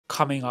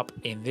Coming up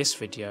in this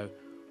video,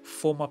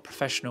 former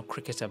professional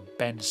cricketer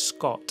Ben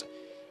Scott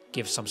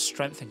gives some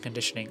strength and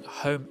conditioning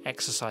home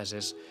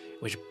exercises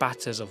which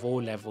batters of all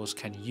levels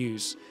can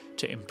use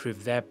to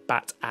improve their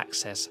bat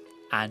access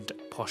and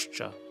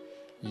posture.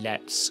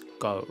 Let's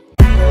go.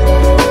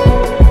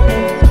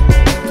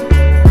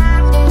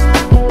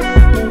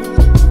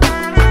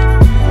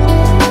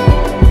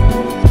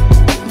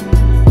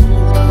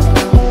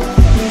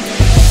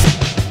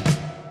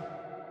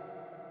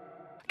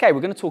 Okay,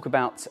 we're going to talk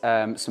about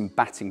some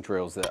batting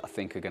drills that I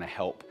think are going to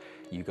help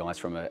you guys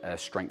from a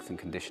strength and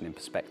conditioning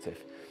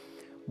perspective.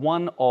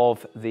 One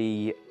of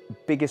the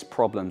biggest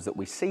problems that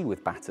we see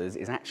with batters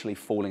is actually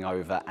falling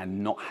over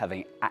and not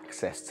having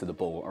access to the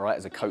ball. All right,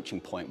 as a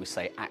coaching point, we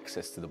say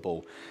access to the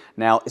ball.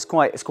 Now, it's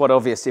quite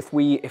obvious. If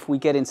we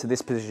get into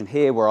this position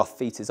here where our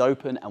feet is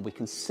open and we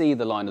can see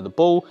the line of the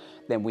ball,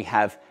 then we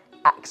have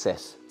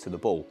access to the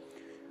ball.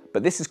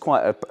 But this is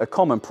quite a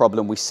common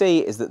problem we see,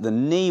 is that the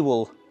knee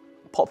will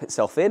pop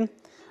itself in,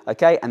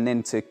 okay, and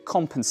then to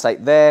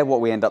compensate there, what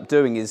we end up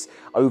doing is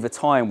over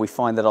time we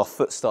find that our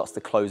foot starts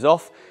to close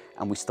off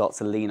and we start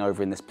to lean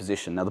over in this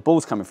position. Now the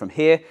ball's coming from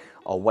here,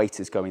 our weight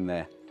is going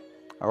there.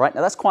 All right,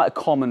 now that's quite a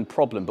common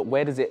problem, but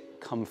where does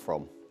it come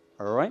from?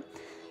 All right,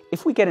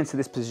 if we get into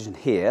this position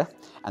here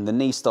and the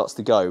knee starts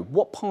to go,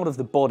 what part of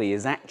the body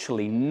is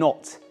actually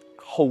not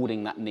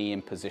holding that knee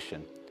in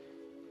position?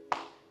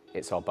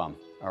 It's our bum.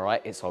 All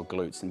right, it's our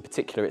glutes. In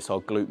particular, it's our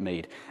glute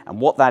med.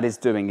 And what that is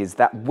doing is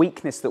that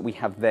weakness that we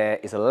have there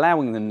is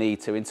allowing the knee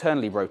to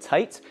internally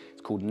rotate.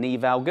 It's called knee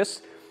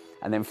valgus.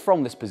 And then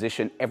from this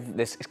position,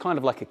 it's kind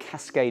of like a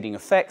cascading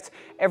effect.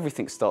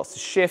 Everything starts to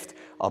shift,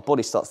 our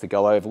body starts to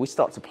go over, we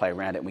start to play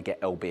around it and we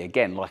get LB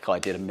again, like I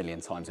did a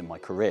million times in my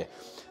career.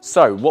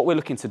 So what we're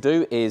looking to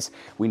do is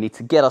we need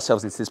to get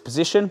ourselves into this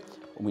position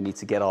and we need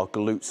to get our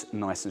glutes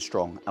nice and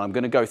strong. And I'm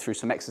going to go through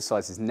some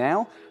exercises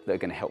now that are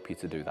going to help you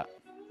to do that.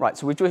 Right,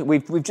 so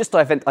we've just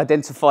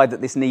identified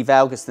that this knee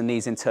valgus, the knee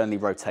is internally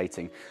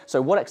rotating.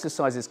 So what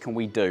exercises can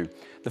we do?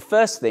 The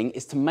first thing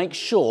is to make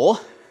sure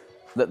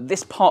that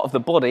this part of the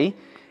body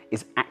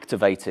is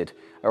activated.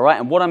 All right,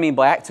 and what I mean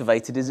by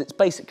activated is it's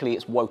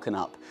woken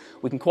up.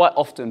 We can quite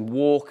often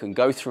walk and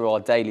go through our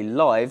daily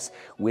lives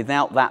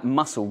without that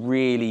muscle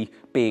really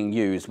being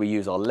used. We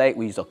use our leg,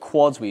 we use our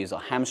quads, we use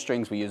our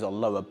hamstrings, we use our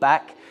lower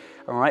back.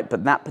 All right,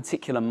 but that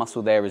particular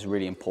muscle there is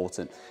really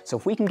important. So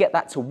if we can get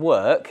that to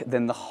work,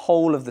 then the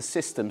whole of the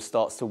system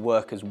starts to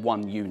work as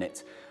one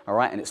unit, all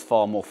right, and it's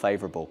far more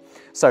favorable.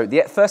 So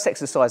the first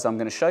exercise I'm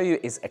going to show you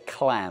is a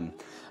clam.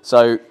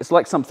 So it's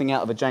like something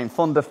out of a Jane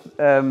Fonda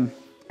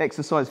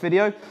exercise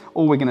video.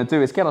 All we're going to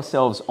do is get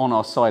ourselves on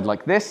our side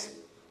like this,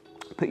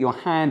 put your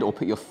hand or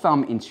put your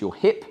thumb into your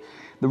hip.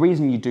 The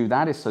reason you do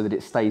that is so that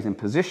it stays in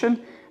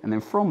position, and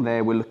then from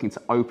there we're looking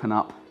to open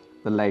up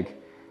the leg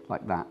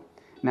like that.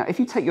 Now,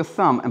 if you take your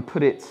thumb and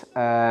put it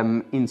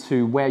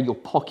into where your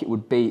pocket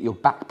would be, your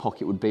back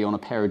pocket would be on a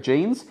pair of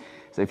jeans.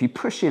 So if you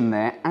push in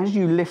there, as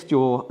you lift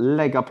your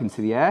leg up into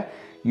the air,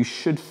 you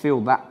should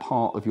feel that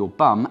part of your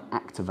bum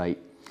activate.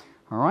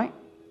 All right?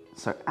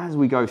 So as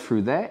we go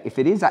through there, if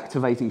it is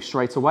activating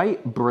straight away,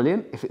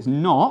 brilliant. If it's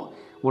not,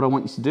 what I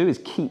want you to do is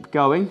keep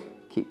going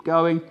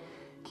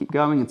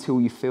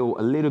until you feel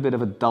a little bit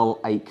of a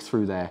dull ache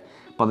through there.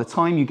 By the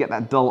time you get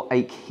that dull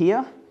ache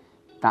here,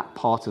 that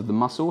part of the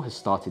muscle has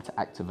started to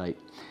activate.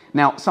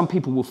 Now, some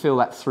people will feel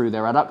that through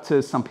their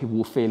adductors, some people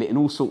will feel it in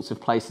all sorts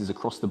of places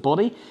across the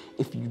body.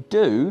 If you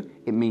do,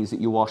 it means that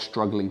you are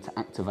struggling to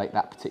activate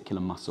that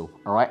particular muscle,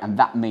 all right? And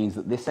that means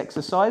that this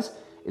exercise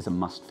is a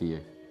must for you.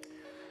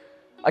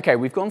 Okay,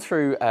 we've gone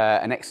through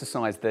an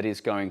exercise that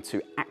is going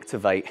to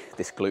activate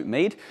this glute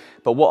med,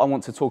 but what I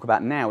want to talk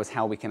about now is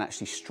how we can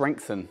actually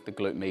strengthen the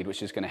glute med,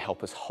 which is going to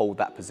help us hold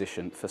that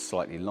position for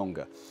slightly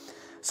longer.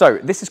 So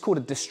this is called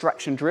a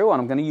distraction drill, and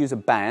I'm going to use a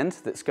band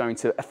that's going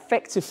to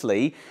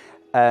effectively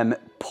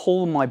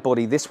pull my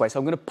body this way. So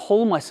I'm going to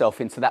pull myself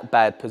into that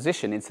bad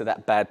position, into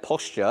that bad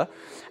posture.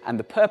 And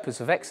the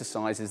purpose of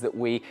exercise is that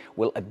we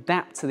will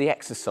adapt to the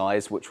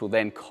exercise, which will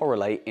then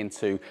correlate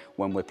into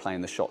when we're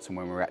playing the shots and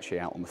when we're actually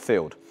out on the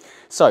field.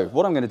 So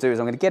what I'm going to do is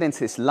I'm going to get into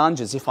this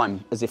lunge as if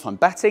I'm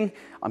batting.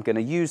 I'm going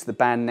to use the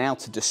band now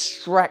to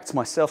distract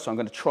myself. So I'm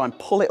going to try and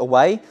pull it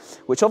away,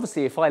 which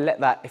obviously if I let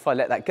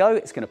that go,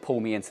 it's going to pull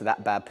me into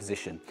that bad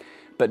position.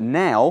 But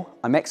now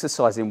I'm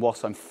exercising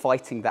whilst I'm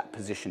fighting that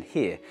position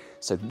here.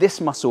 So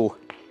this muscle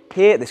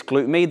here, this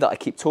glute med that I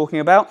keep talking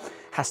about,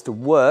 has to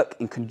work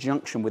in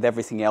conjunction with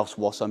everything else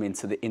whilst I'm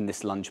in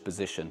this lunge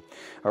position.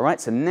 All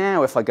right, so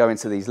now if I go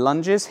into these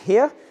lunges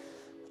here,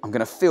 I'm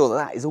going to feel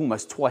that is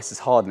almost twice as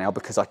hard now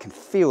because I can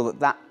feel that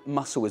that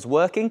muscle is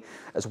working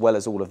as well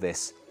as all of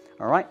this.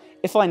 All right,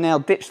 if I now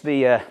ditch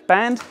the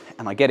band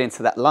and I get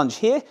into that lunge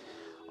here,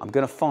 I'm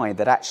going to find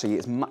that actually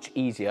it's much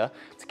easier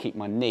to keep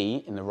my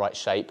knee in the right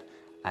shape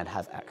and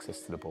have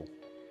access to the ball.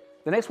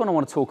 The next one I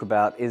want to talk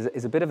about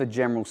is a bit of a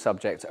general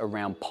subject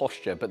around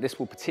posture, but this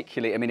will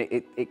particularly, I mean,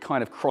 it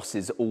kind of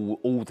crosses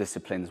all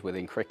disciplines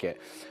within cricket,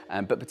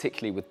 but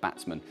particularly with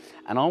batsmen.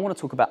 And I want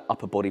to talk about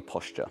upper body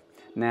posture.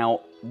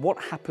 Now, what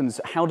happens,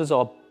 how does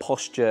our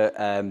posture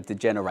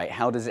degenerate?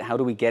 How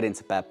do we get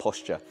into bad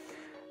posture?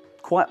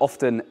 Quite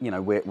often, you know,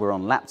 we're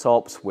on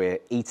laptops, we're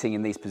eating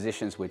in these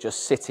positions, we're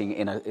just sitting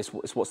in it's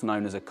what's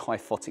known as a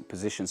kyphotic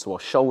position, so our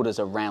shoulders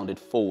are rounded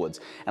forwards.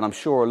 And I'm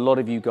sure a lot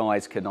of you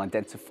guys can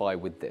identify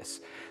with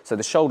this. So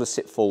the shoulders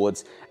sit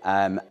forwards,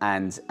 and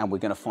we're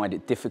going to find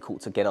it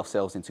difficult to get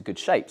ourselves into good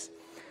shapes.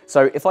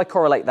 So if I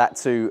correlate that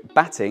to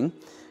batting,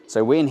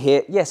 so we're in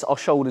here, yes, our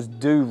shoulders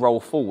do roll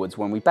forwards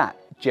when we bat,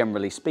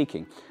 generally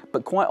speaking.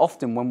 But quite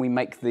often when we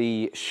make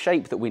the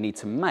shape that we need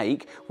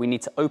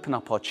to open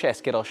up our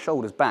chest, get our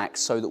shoulders back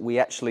so that we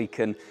actually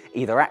can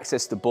either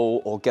access the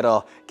ball or get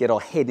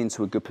our head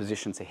into a good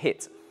position to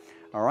hit.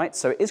 All right,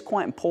 so it is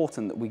quite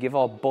important that we give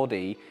our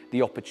body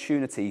the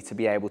opportunity to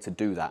be able to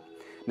do that.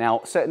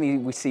 Now, certainly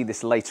we see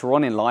this later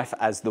on in life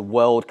as the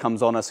world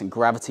comes on us and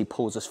gravity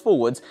pulls us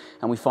forwards,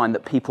 and we find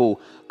that people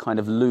kind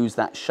of lose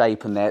that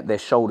shape and their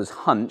shoulders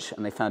hunch,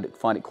 and they find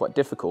it quite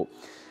difficult.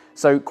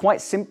 So quite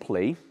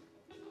simply,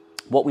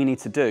 what we need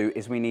to do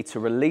is we need to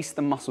release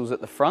the muscles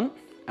at the front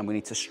and we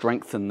need to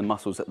strengthen the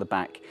muscles at the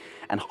back.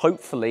 And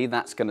hopefully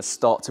that's going to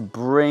start to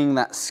bring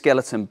that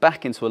skeleton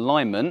back into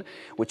alignment,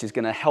 which is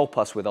going to help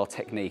us with our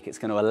technique. It's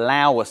going to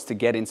allow us to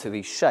get into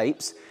these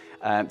shapes,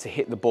 to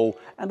hit the ball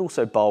and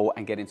also bowl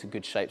and get into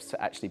good shapes to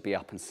actually be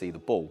up and see the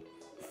ball.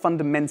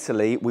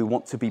 Fundamentally, we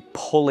want to be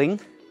pulling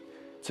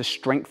to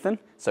strengthen.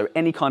 So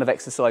any kind of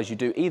exercise you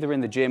do, either in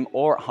the gym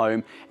or at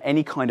home,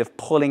 any kind of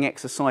pulling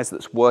exercise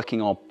that's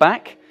working our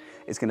back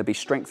is going to be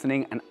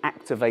strengthening and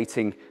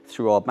activating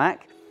through our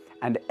back.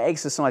 And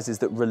exercises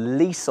that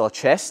release our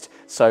chest,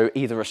 so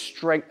either a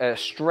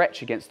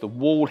stretch against the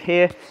wall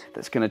here,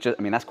 that's going to just,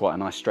 I mean, that's quite a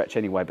nice stretch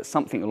anyway, but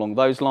something along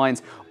those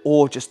lines,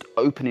 or just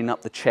opening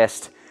up the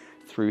chest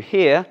through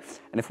here.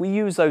 And if we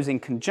use those in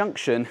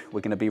conjunction,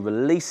 we're going to be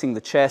releasing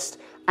the chest,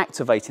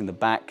 activating the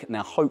back.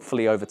 Now,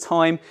 hopefully over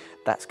time,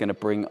 that's going to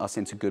bring us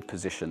into good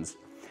positions.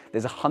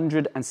 There's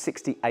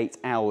 168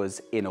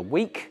 hours in a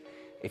week.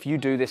 If you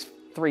do this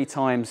 3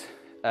 times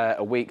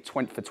a week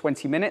for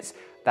 20 minutes,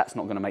 that's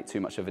not going to make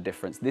too much of a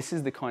difference. This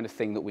is the kind of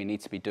thing that we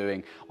need to be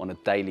doing on a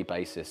daily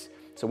basis.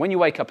 So when you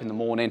wake up in the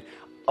morning,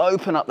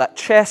 open up that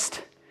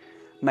chest,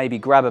 maybe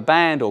grab a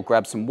band or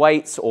grab some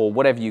weights or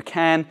whatever you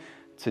can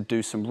to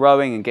do some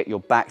rowing and get your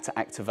back to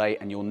activate,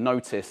 and you'll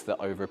notice that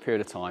over a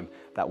period of time,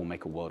 that will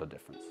make a world of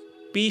difference.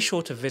 Be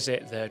sure to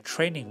visit the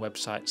training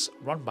websites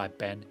run by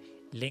Ben,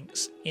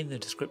 links in the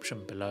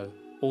description below.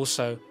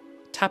 Also,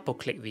 tap or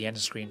click the end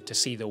screen to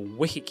see the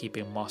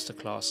wicket-keeping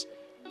masterclass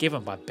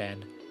given by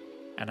Ben,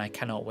 and I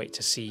cannot wait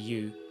to see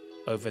you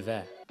over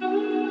there.